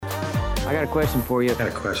I got a question for you.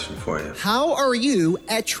 How are you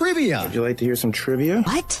at trivia? Would you like to hear some trivia?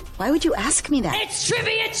 What? Why would you ask me that? It's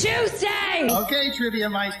Trivia Tuesday! Okay, Trivia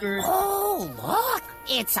Meisters. Oh, look.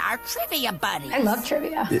 It's our trivia buddy. I love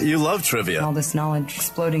trivia. You love trivia. All this knowledge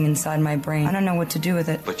exploding inside my brain. I don't know what to do with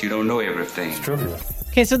it. But you don't know everything. It's trivia.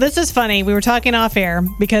 Okay, so this is funny. We were talking off air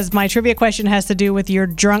because my trivia question has to do with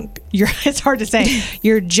it's hard to say,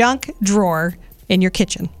 your junk drawer in your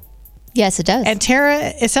kitchen. Yes, it does. And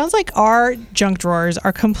Tara, it sounds like our junk drawers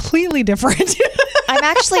are completely different. I'm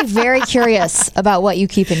actually very curious about what you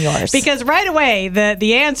keep in yours. Because right away,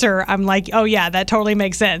 the answer, I'm like, oh yeah, that totally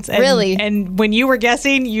makes sense. And, really? And when you were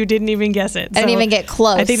guessing, you didn't even guess it. I didn't even get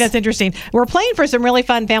close. I think that's interesting. We're playing for some really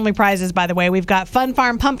fun family prizes, by the way. We've got Fun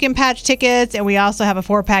Farm Pumpkin Patch tickets, and we also have a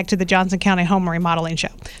 4-pack to the Johnson County Home Remodeling Show.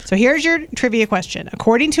 So here's your trivia question.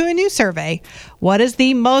 According to a new survey, what is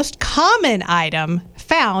the most common item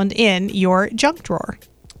found in your junk drawer?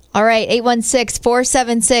 All right,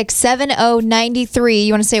 816-476-7093.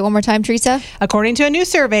 You want to say it one more time, Teresa? According to a new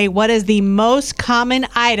survey, what is the most common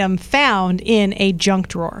item found in a junk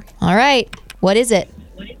drawer? All right, what is it?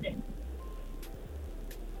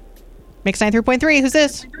 Mix 93.3, who's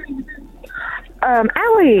this?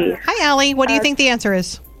 Allie. Hi, Allie. What do you think the answer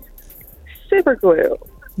is? Super glue.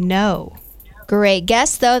 No. Great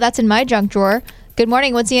guess, though. That's in my junk drawer. Good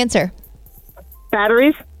morning. What's the answer?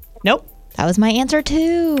 Batteries. Nope. That was my answer,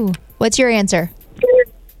 too. What's your answer?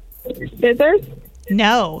 Scissors.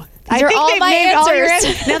 No. These are all my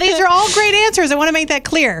answers. Now, these are all great answers. I want to make that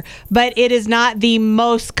clear. But it is not the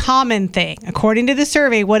most common thing. According to the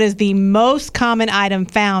survey, what is the most common item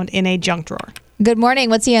found in a junk drawer? Good morning.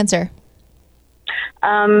 What's the answer?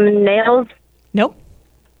 Nails. Nope.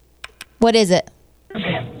 What is it?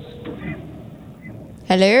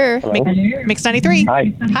 Hello. Mix 93.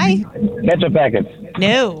 Hi. Hi. Ketchup packets.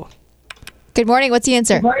 No. Good morning. What's the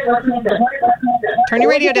answer? Turn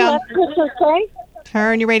your radio down. Christmas say?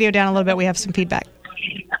 Turn your radio down a little bit. We have some feedback.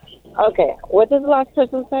 Okay. What does the last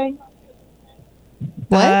Christmas say?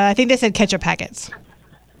 What? I think they said ketchup packets.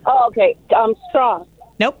 Oh, okay. Straw.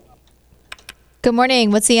 Nope. Good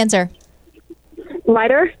morning. What's the answer?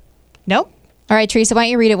 Lighter. Nope. All right, Teresa, why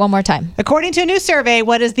don't you read it one more time? According to a new survey,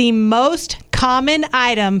 what is the most common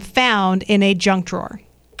item found in a junk drawer?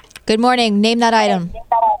 Good morning. Name that item.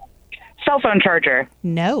 Cell phone charger.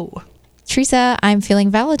 No. Teresa, I'm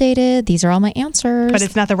feeling validated. These are all my answers. But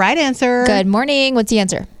it's not the right answer. Good morning. What's the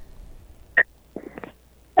answer?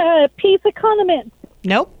 Piece of condiment.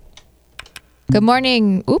 Nope. Good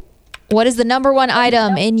morning. Oop. What is the number one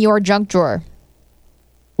item in your junk drawer?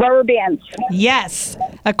 Rubber bands. Yes.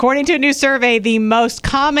 According to a new survey, the most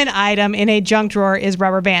common item in a junk drawer is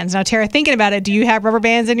rubber bands. Now, Tara, thinking about it, do you have rubber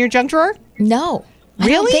bands in your junk drawer? No.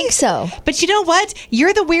 Really? I don't think so. But you know what?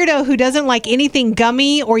 You're the weirdo who doesn't like anything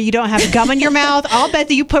gummy or you don't have gum in your mouth. I'll bet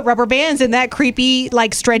that you put rubber bands in that creepy,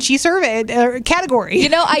 like stretchy survey category. You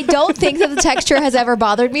know, I don't think that the texture has ever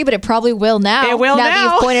bothered me, but it probably will now. It will now. Now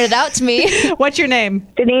that you've pointed it out to me. What's your name?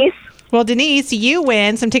 Denise. Well, Denise, you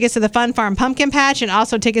win some tickets to the Fun Farm Pumpkin Patch and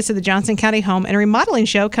also tickets to the Johnson County Home and Remodeling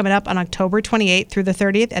Show coming up on October 28th through the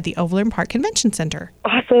 30th at the Overland Park Convention Center.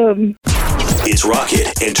 Awesome. It's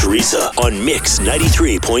Rocket and Teresa on Mix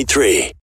 93.3.